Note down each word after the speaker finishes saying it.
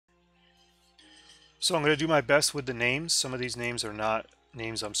So I'm going to do my best with the names. Some of these names are not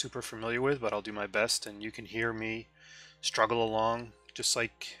names I'm super familiar with, but I'll do my best, and you can hear me struggle along just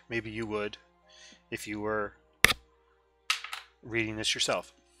like maybe you would if you were reading this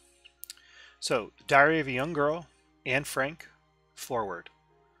yourself. So, Diary of a Young Girl, Anne Frank, forward.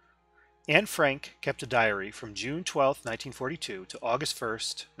 Anne Frank kept a diary from June 12, 1942 to August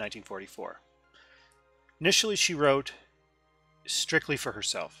 1st, 1944. Initially, she wrote strictly for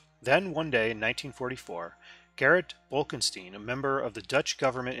herself. Then, one day in 1944, Gerrit Bolkestein, a member of the Dutch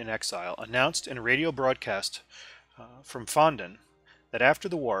government in exile, announced in a radio broadcast from Vanden that after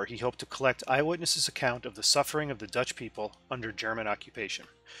the war he hoped to collect eyewitnesses' account of the suffering of the Dutch people under German occupation,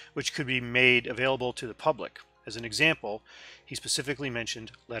 which could be made available to the public. As an example, he specifically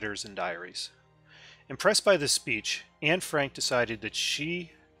mentioned letters and diaries. Impressed by this speech, Anne Frank decided that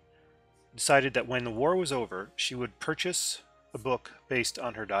when the war was over, she would publish a book based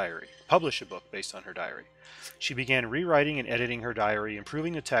on her diary. She began rewriting and editing her diary,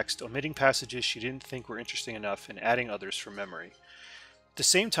 improving the text, omitting passages she didn't think were interesting enough, and adding others from memory. At the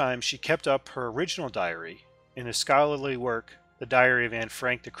same time, she kept up her original diary in the scholarly work, The Diary of Anne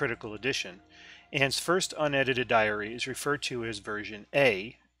Frank, the Critical Edition. Anne's first unedited diary is referred to as version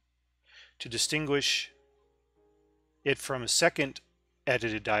A to distinguish it from a second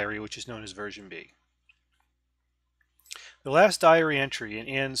edited diary, which is known as version B. The last entry in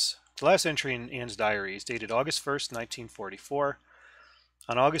Anne's diary is dated August 1st, 1944.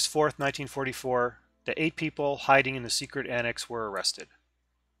 On August 4th, 1944, the 8 people hiding in the secret annex were arrested.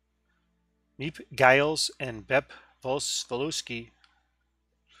 Miep Giles and Bep Volosky,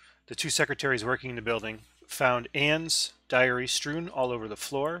 the 2 secretaries working in the building, found Anne's diary strewn all over the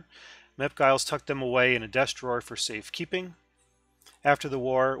floor. Miep Giles tucked them away in a desk drawer for safekeeping. After the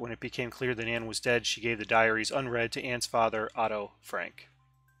war, when it became clear that Anne was dead, she gave the diaries unread to Anne's father, Otto Frank.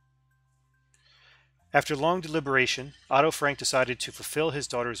 After long deliberation, Otto Frank decided to fulfill his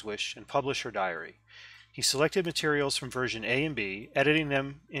daughter's wish and publish her diary. He selected materials from version A and B, editing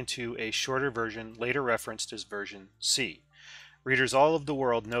them into a shorter version, later referenced as version C. Readers all over the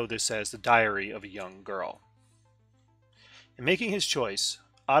world know this as the Diary of a Young Girl. In making his choice,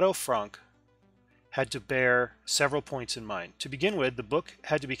 Otto Frank had to bear several points in mind. To begin with, the book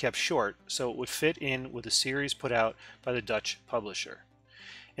had to be kept short so it would fit in with the series put out by the Dutch publisher.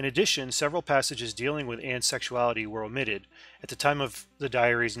 In addition, several passages dealing with Anne's sexuality were omitted. At the time of the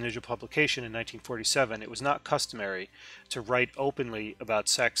diary's initial publication in 1947, it was not customary to write openly about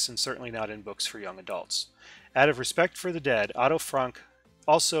sex, and certainly not in books for young adults. Out of respect for the dead, Otto Frank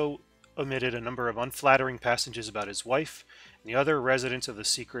also omitted a number of unflattering passages about his wife and the other residents of the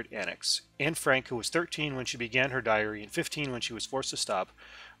secret annex. Anne Frank, who was 13 when she began her diary and 15 when she was forced to stop,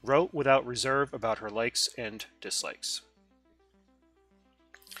 wrote without reserve about her likes and dislikes.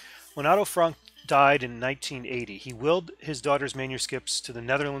 When Otto Frank died in 1980, he willed his daughter's manuscripts to the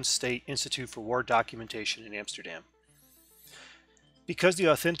Netherlands State Institute for War Documentation in Amsterdam. Because the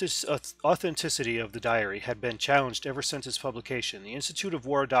authenticity of the diary had been challenged ever since its publication, the Institute of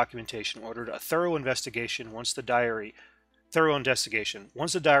War Documentation ordered a thorough investigation. Once the diary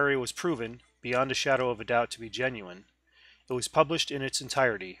was proven, beyond a shadow of a doubt, to be genuine, it was published in its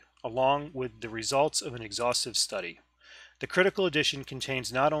entirety, along with the results of an exhaustive study. The critical edition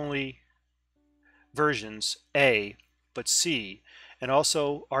contains not only versions A, but C, and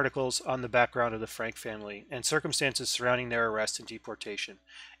also articles on the background of the Frank family and circumstances surrounding their arrest and deportation,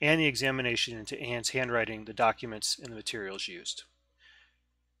 and the examination into Anne's handwriting, the documents, and the materials used.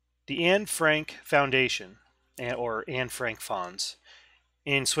 The Anne Frank Foundation, or Anne Frank Fonds,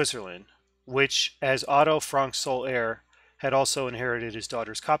 in Switzerland, which, as Otto Frank's sole heir, had also inherited his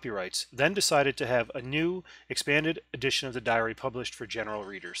daughter's copyrights, then decided to have a new, expanded edition of the diary published for general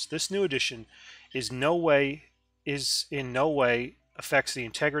readers. This new edition is in no way affects the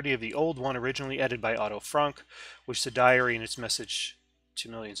integrity of the old one originally edited by Otto Frank, which is the diary and its message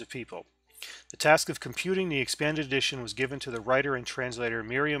to millions of people. The task of computing the expanded edition was given to the writer and translator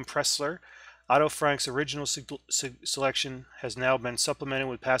Miriam Pressler. Otto Frank's original selection has now been supplemented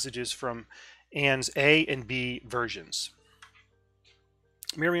with passages from Anne's A and B versions.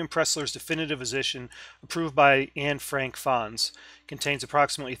 Miriam Pressler's definitive edition, approved by Anne Frank Fonds, contains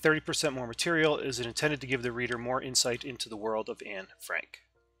approximately 30% more material and is intended to give the reader more insight into the world of Anne Frank.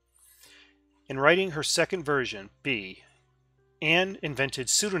 In writing her second version, B, Anne invented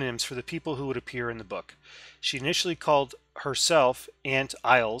pseudonyms for the people who would appear in the book. She initially called herself Aunt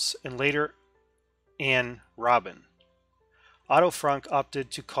Isles and later Anne Robin. Otto Frank opted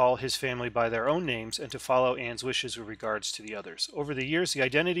to call his family by their own names and to follow Anne's wishes with regards to the others. Over the years, the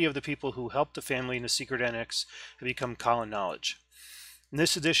identity of the people who helped the family in the secret annex had become common knowledge. In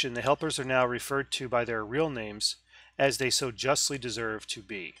this edition, the helpers are now referred to by their real names as they so justly deserve to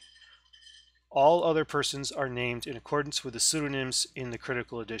be. All other persons are named in accordance with the pseudonyms in the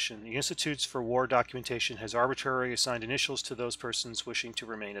critical edition. The Institutes for War Documentation has arbitrarily assigned initials to those persons wishing to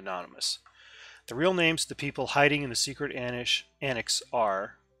remain anonymous. The real names of the people hiding in the secret annex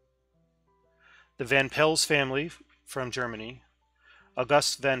are the Van Pels family from Germany,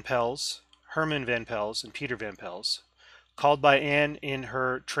 August Van Pels, Herman Van Pels, and Peter Van Pels, called by Anne in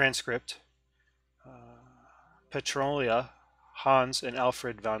her transcript, Petrolia, Hans and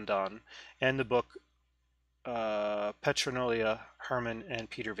Alfred van Daan, and the book Petrolia, Herman and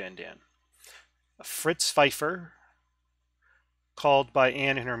Peter van Daan. Fritz Pfeiffer, called by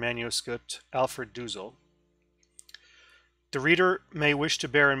Anne in her manuscript, Alfred Duzel. The reader may wish to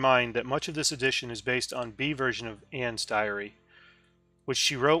bear in mind that much of this edition is based on B version of Anne's diary, which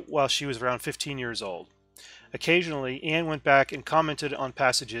she wrote while she was around 15 years old. Occasionally, Anne went back and commented on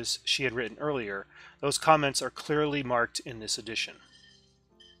passages she had written earlier. Those comments are clearly marked in this edition.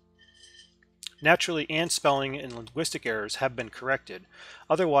 Naturally, Anne's spelling and linguistic errors have been corrected.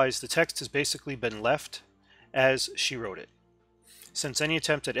 Otherwise, the text has basically been left as she wrote it, since any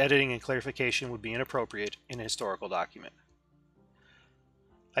attempt at editing and clarification would be inappropriate in a historical document.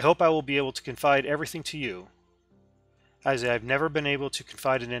 I hope I will be able to confide everything to you, as I have never been able to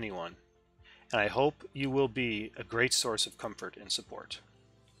confide in anyone, and I hope you will be a great source of comfort and support.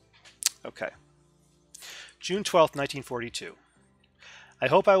 Okay. June 12th, 1942. I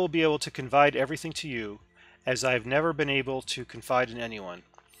hope I will be able to confide everything to you, as I have never been able to confide in anyone,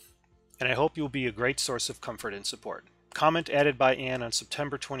 and I hope you will be a great source of comfort and support. Comment added by Anne on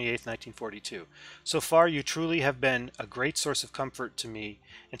September 28, 1942. So far, you truly have been a great source of comfort to me,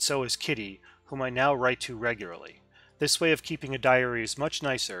 and so is Kitty, whom I now write to regularly. This way of keeping a diary is much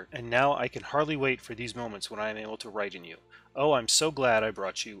nicer, and now I can hardly wait for these moments when I am able to write in you. Oh, I'm so glad I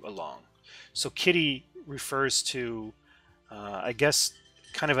brought you along. So Kitty refers to, I guess,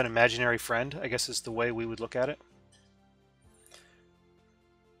 kind of an imaginary friend, I guess is the way we would look at it.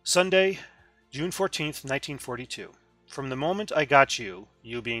 Sunday, June 14th, 1942. From the moment I got you,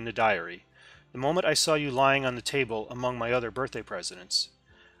 you being the diary, the moment I saw you lying on the table among my other birthday presents,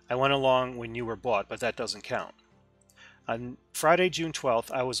 I went along when you were bought, but that doesn't count. On Friday, June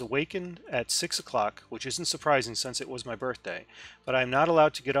 12th, I was awakened at 6 o'clock, which isn't surprising since it was my birthday, but I am not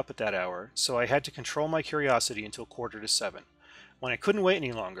allowed to get up at that hour, so I had to control my curiosity until 6:45. When I couldn't wait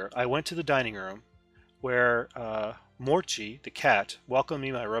any longer, I went to the dining room, where Morchi, the cat, welcomed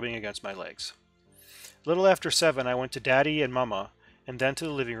me by rubbing against my legs. A little after 7, I went to Daddy and Mama, and then to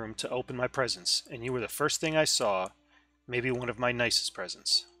the living room to open my presents, and you were the first thing I saw, maybe one of my nicest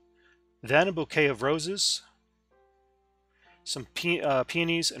presents. Then a bouquet of roses, some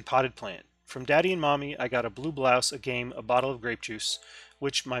peonies, and potted plant. From Daddy and Mommy, I got a blue blouse, a game, a bottle of grape juice,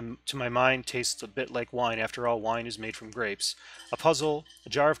 which to my mind tastes a bit like wine. After all, wine is made from grapes. A puzzle, a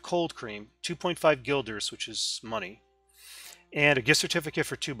jar of cold cream, 2.5 guilders, which is money, and a gift certificate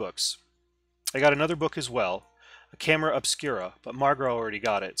for 2 books. I got another book as well, a camera obscura, but Margaret already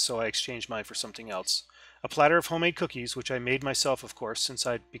got it, so I exchanged mine for something else. A platter of homemade cookies, which I made myself, of course, since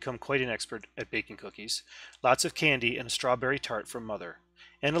I'd become quite an expert at baking cookies. Lots of candy and a strawberry tart from Mother.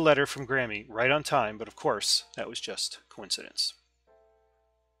 And a letter from Grammy, right on time, but of course, that was just coincidence.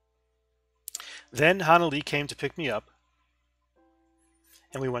 Then Hanali came to pick me up,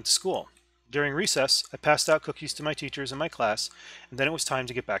 and we went to school. During recess, I passed out cookies to my teachers and my class, and then it was time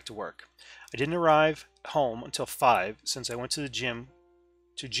to get back to work. I didn't arrive home until 5, since I went to the gym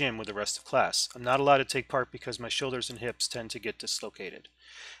with the rest of class. I'm not allowed to take part because my shoulders and hips tend to get dislocated.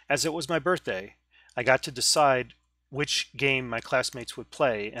 As it was my birthday, I got to decide which game my classmates would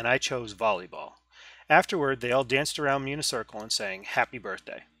play, and I chose volleyball. Afterward, they all danced around me in a circle and sang "Happy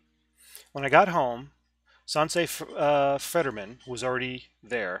Birthday." When I got home, Sensei Federman was already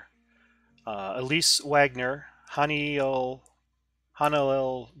there. Elise Wagner, Haniel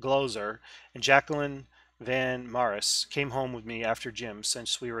Gloser, and Jacqueline Van Maris came home with me after gym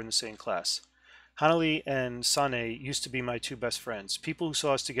since we were in the same class. Hanali and Sane used to be my 2 best friends. People who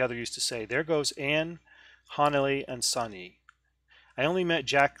saw us together used to say, "There goes Anne, Hanali, and Sane." I only met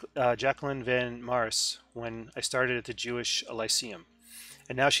Jacqueline Van Maris when I started at the Jewish Lyceum,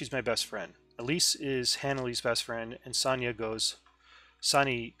 and now she's my best friend. Elise is Hanali's best friend, and Sani goes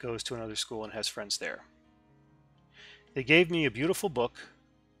to another school and has friends there. They gave me a beautiful book,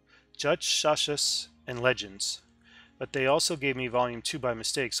 Judge Shashas and Legends, but they also gave me volume 2 by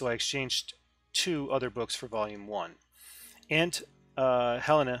mistake, so I exchanged 2 other books for volume 1. Aunt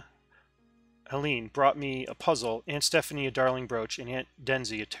Helena Helene brought me a puzzle, Aunt Stephanie a darling brooch, and Aunt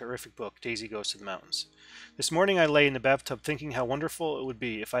Denzi a terrific book, Daisy Goes to the Mountains. This morning I lay in the bathtub thinking how wonderful it would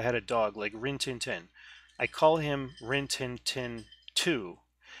be if I had a dog like Rin Tin Tin. I call him Rin Tin Tin 2,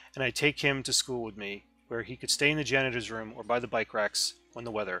 and I take him to school with me, where he could stay in the janitor's room or by the bike racks when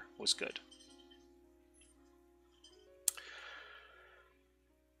the weather was good.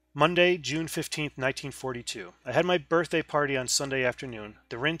 Monday, June 15th, 1942. I had my birthday party on Sunday afternoon.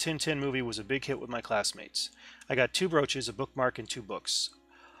 The Rin Tin Tin movie was a big hit with my classmates. I got 2 brooches, a bookmark, and 2 books.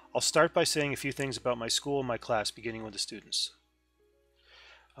 I'll start by saying a few things about my school and my class, beginning with the students.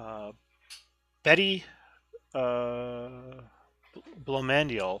 Betty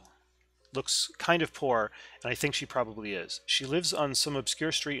Blomandial looks kind of poor, and I think she probably is. She lives on some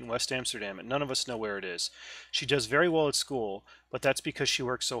obscure street in West Amsterdam, and none of us know where it is. She does very well at school, but that's because she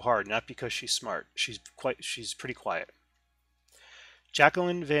works so hard, not because she's smart. She's pretty quiet.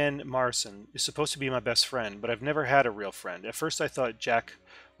 Jacqueline Van Marsen is supposed to be my best friend, but I've never had a real friend. At first I thought Jack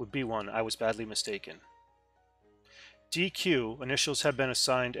would be one. I was badly mistaken. DQ, initials have been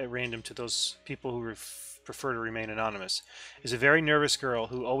assigned at random to those people who prefer to remain anonymous, is a very nervous girl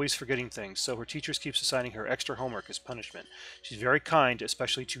who always forgetting things, so her teachers keeps assigning her extra homework as punishment. She's very kind,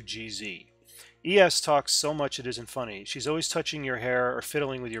 especially to GZ. ES talks so much it isn't funny. She's always touching your hair or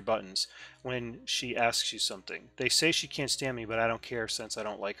fiddling with your buttons when she asks you something. They say she can't stand me, but I don't care since I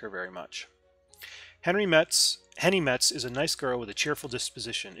don't like her very much. Henny Metz is a nice girl with a cheerful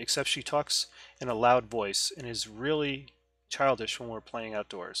disposition, except she talks in a loud voice and is really childish when we're playing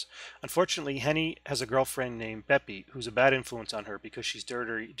outdoors. Unfortunately, Henny has a girlfriend named Beppy who's a bad influence on her because she's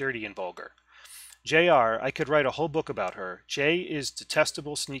dirty and vulgar. JR, I could write a whole book about her. J is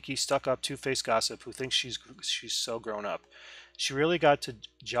detestable, sneaky, stuck-up, two-faced gossip who thinks she's so grown up. She really got to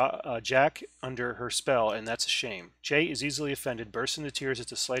Jack under her spell, and that's a shame. J is easily offended, bursts into tears at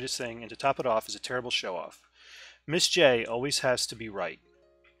the slightest thing, and to top it off is a terrible show-off. Miss J always has to be right.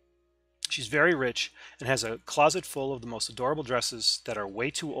 She's very rich and has a closet full of the most adorable dresses that are way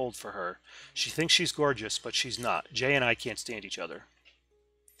too old for her. She thinks she's gorgeous, but she's not. J and I can't stand each other.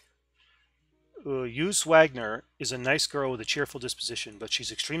 Hughes Wagner is a nice girl with a cheerful disposition, but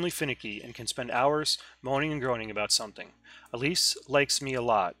she's extremely finicky and can spend hours moaning and groaning about something. Elise likes me a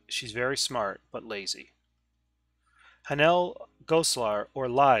lot. She's very smart, but lazy. Hanel Goslar, or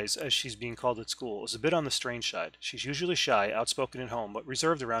Lies as she's being called at school, is a bit on the strange side. She's usually shy, outspoken at home, but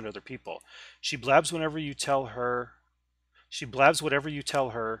reserved around other people. She blabs whatever you tell her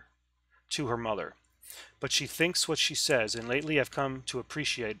to her mother. But she thinks what she says, and lately I've come to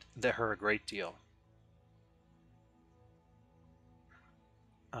appreciate her a great deal.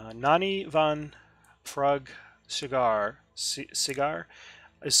 Nani van Prug Cigar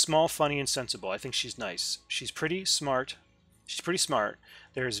is small, funny, and sensible. I think she's nice. She's pretty smart.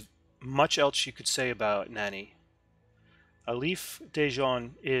 There's much else you could say about Nani. Alif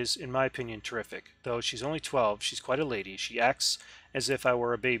Dejon is, in my opinion, terrific. Though she's only 12, she's quite a lady. She acts as if I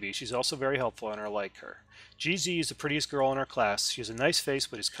were a baby. She's also very helpful, and I like her. GZ is the prettiest girl in our class. She has a nice face,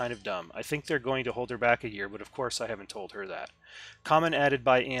 but is kind of dumb. I think they're going to hold her back a year, but of course I haven't told her that. Comment added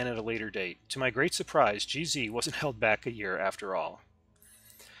by Anne at a later date. To my great surprise, GZ wasn't held back a year after all.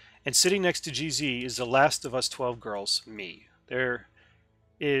 And sitting next to GZ is the last of us 12 girls, me. There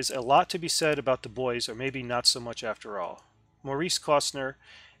is a lot to be said about the boys, or maybe not so much after all. Maurice Kostner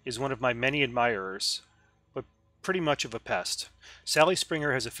is one of my many admirers, but pretty much of a pest. Sally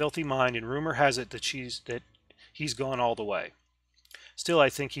Springer has a filthy mind, and rumor has it that he's gone all the way. Still, I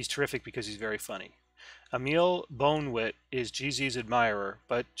think he's terrific because he's very funny. Emile Bonewit is GZ's admirer,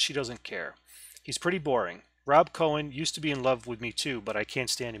 but she doesn't care. He's pretty boring. Rob Cohen used to be in love with me too, but I can't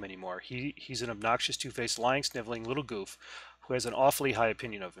stand him anymore. He's an obnoxious, two-faced, lying, sniveling little goof who has an awfully high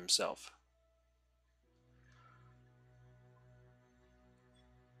opinion of himself.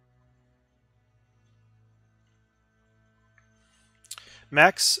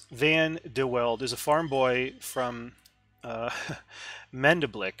 Max van de Velde is a farm boy from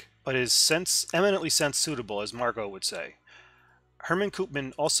Mendeblik, but is eminently sense-suitable, as Margot would say. Herman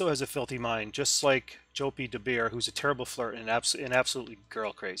Koopman also has a filthy mind, just like Jopi de Beer, who's a terrible flirt and absolutely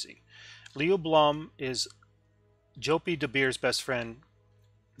girl-crazy. Leo Blom is Jopi de Beer's best friend,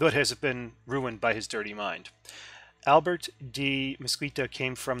 but has been ruined by his dirty mind. Albert D. Mesquita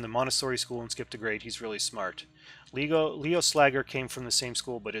came from the Montessori school and skipped a grade. He's really smart. Leo Slager came from the same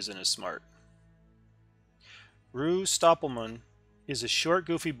school but isn't as smart. Rue Stoppelman is a short,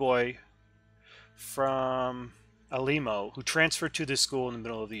 goofy boy from Alimo who transferred to this school in the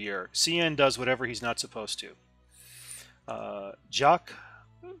middle of the year. CN does whatever he's not supposed to. Jacques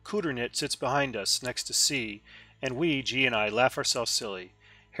Kudernit sits behind us next to C, and we, G and I, laugh ourselves silly.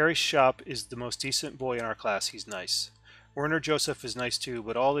 Harry Shop is the most decent boy in our class. He's nice. Werner Joseph is nice too,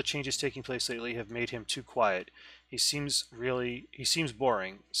 but all the changes taking place lately have made him too quiet. He seems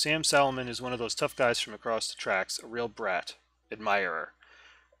boring. Sam Salomon is one of those tough guys from across the tracks, a real brat. Admirer.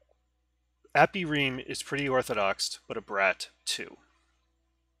 Appy Ream is pretty orthodox, but a brat too.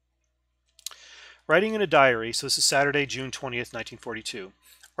 Writing in a diary, so this is Saturday, June 20th, 1942.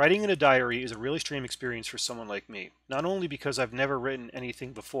 Writing in a diary is a really strange experience for someone like me, not only because I've never written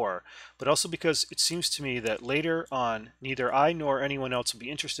anything before, but also because it seems to me that later on, neither I nor anyone else will be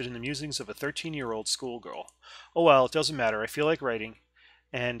interested in the musings of a 13-year-old schoolgirl. Oh well, it doesn't matter, I feel like writing,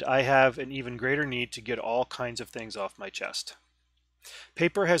 and I have an even greater need to get all kinds of things off my chest.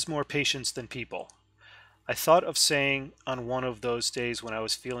 Paper has more patience than people. I thought of saying on one of those days when I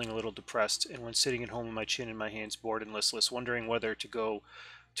was feeling a little depressed and when sitting at home with my chin in my hands, bored and listless, wondering whether to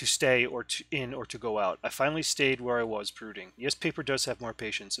stay or to go out. I finally stayed where I was, brooding. Yes, paper does have more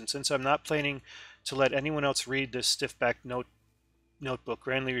patience, and since I'm not planning to let anyone else read this stiff-backed notebook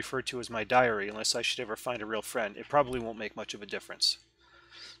grandly referred to as my diary, unless I should ever find a real friend, it probably won't make much of a difference.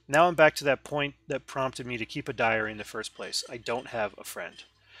 Now I'm back to that point that prompted me to keep a diary in the first place. I don't have a friend.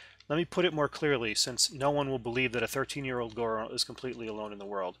 Let me put it more clearly, since no one will believe that a 13-year-old girl is completely alone in the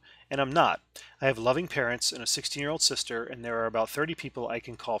world. And I'm not. I have loving parents and a 16-year-old sister, and there are about 30 people I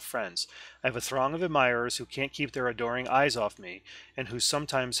can call friends. I have a throng of admirers who can't keep their adoring eyes off me, and who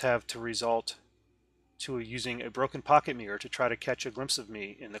sometimes have to resort to using a broken pocket mirror to try to catch a glimpse of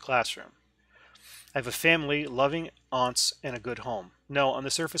me in the classroom. I have a family, loving aunts, and a good home. No, on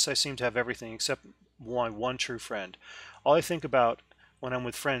the surface I seem to have everything except one true friend. All I think about when I'm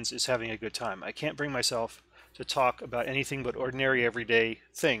with friends is having a good time. I can't bring myself to talk about anything but ordinary everyday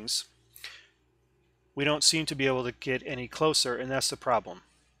things. We don't seem to be able to get any closer, and that's the problem.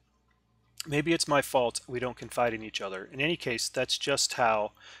 Maybe it's my fault we don't confide in each other. In any case, that's just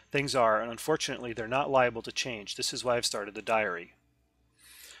how things are, and unfortunately they're not liable to change. This is why I've started the diary.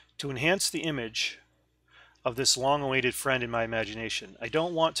 To enhance the image of this long-awaited friend in my imagination, I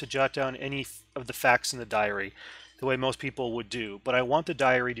don't want to jot down any of the facts in the diary the way most people would do, but I want the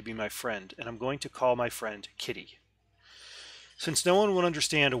diary to be my friend, and I'm going to call my friend Kitty. Since no one would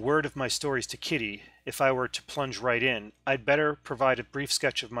understand a word of my stories to Kitty if I were to plunge right in, I'd better provide a brief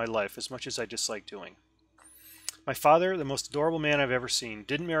sketch of my life, as much as I dislike doing. My father, the most adorable man I've ever seen,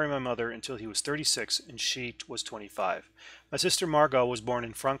 didn't marry my mother until he was 36 and she was 25. My sister Margot was born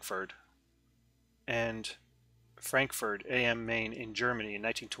in Frankfurt am Main in Germany in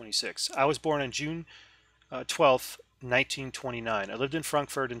 1926. I was born on June 12th, 1929. I lived in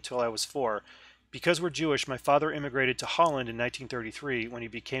Frankfurt until I was 4. Because we're Jewish, my father immigrated to Holland in 1933 when he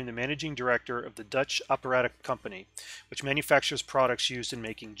became the managing director of the Dutch Operatic Company, which manufactures products used in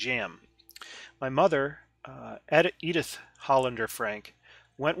making jam. My mother, Edith Hollander Frank,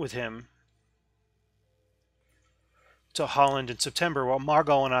 went with him to Holland in September, while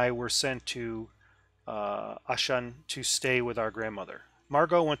Margot and I were sent to Aachen to stay with our grandmother.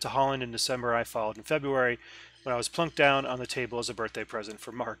 Margot went to Holland in December. I followed in February, when I was plunked down on the table as a birthday present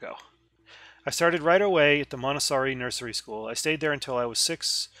for Margot. I started right away at the Montessori nursery school. I stayed there until I was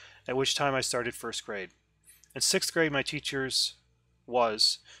 6, at which time I started first grade. In 6th grade, my teachers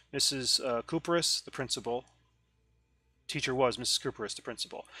was Mrs. Cooperis, the principal. Teacher was Mrs. Cooperis, the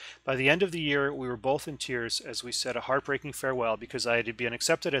principal. By the end of the year, we were both in tears as we said a heartbreaking farewell because I had been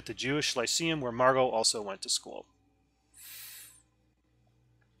accepted at the Jewish Lyceum where Margot also went to school.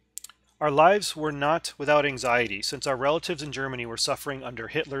 Our lives were not without anxiety, since our relatives in Germany were suffering under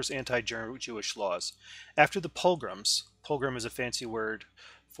Hitler's anti-Jewish laws. After the pogroms, pogrom is a fancy word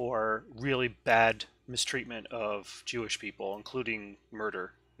for really bad mistreatment of Jewish people, including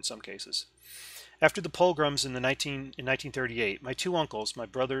murder in some cases. After the pogroms in 1938, my two uncles, my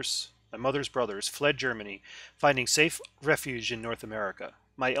mother's brothers, fled Germany, finding safe refuge in North America.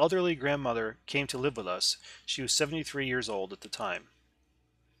 My elderly grandmother came to live with us. She was 73 years old at the time.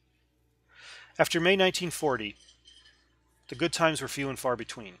 After May 1940, the good times were few and far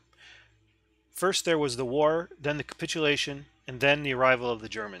between. First there was the war, then the capitulation, and then the arrival of the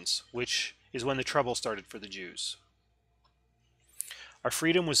Germans, which is when the trouble started for the Jews. Our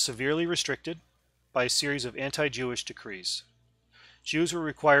freedom was severely restricted by a series of anti-Jewish decrees. Jews were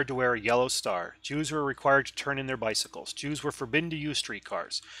required to wear a yellow star. Jews were required to turn in their bicycles. Jews were forbidden to use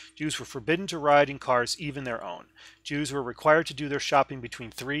streetcars. Jews were forbidden to ride in cars, even their own. Jews were required to do their shopping between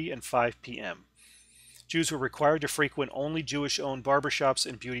 3 and 5 p.m. Jews were required to frequent only Jewish-owned barbershops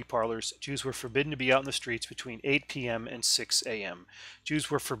and beauty parlors. Jews were forbidden to be out in the streets between 8 p.m. and 6 a.m. Jews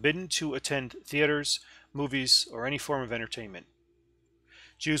were forbidden to attend theaters, movies, or any form of entertainment.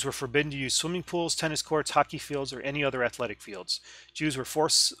 Jews were forbidden to use swimming pools, tennis courts, hockey fields, or any other athletic fields. Jews were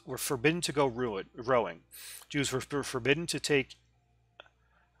forbidden to go rowing. Jews were forbidden to take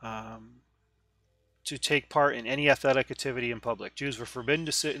part in any athletic activity in public. Jews were forbidden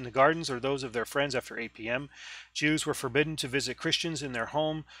to sit in the gardens or those of their friends after 8 p.m. Jews were forbidden to visit Christians in their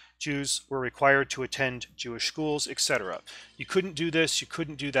home. Jews were required to attend Jewish schools, etc. You couldn't do this, you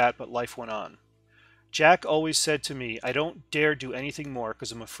couldn't do that, but life went on. Jack always said to me, I don't dare do anything more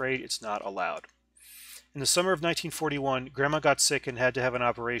because I'm afraid it's not allowed. In the summer of 1941, Grandma got sick and had to have an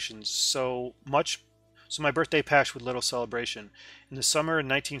operation, so my birthday passed with little celebration. In the summer of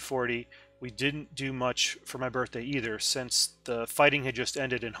 1940, we didn't do much for my birthday either, since the fighting had just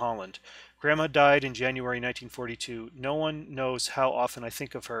ended in Holland. Grandma died in January 1942. No one knows how often I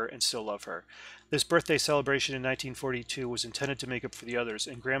think of her and still love her. This birthday celebration in 1942 was intended to make up for the others,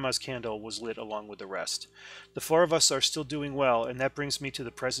 and Grandma's candle was lit along with the rest. The four of us are still doing well, and that brings me to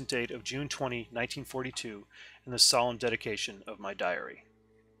the present date of June 20, 1942, and the solemn dedication of my diary.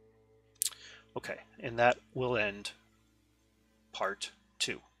 Okay, and that will end part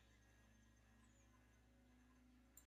 2.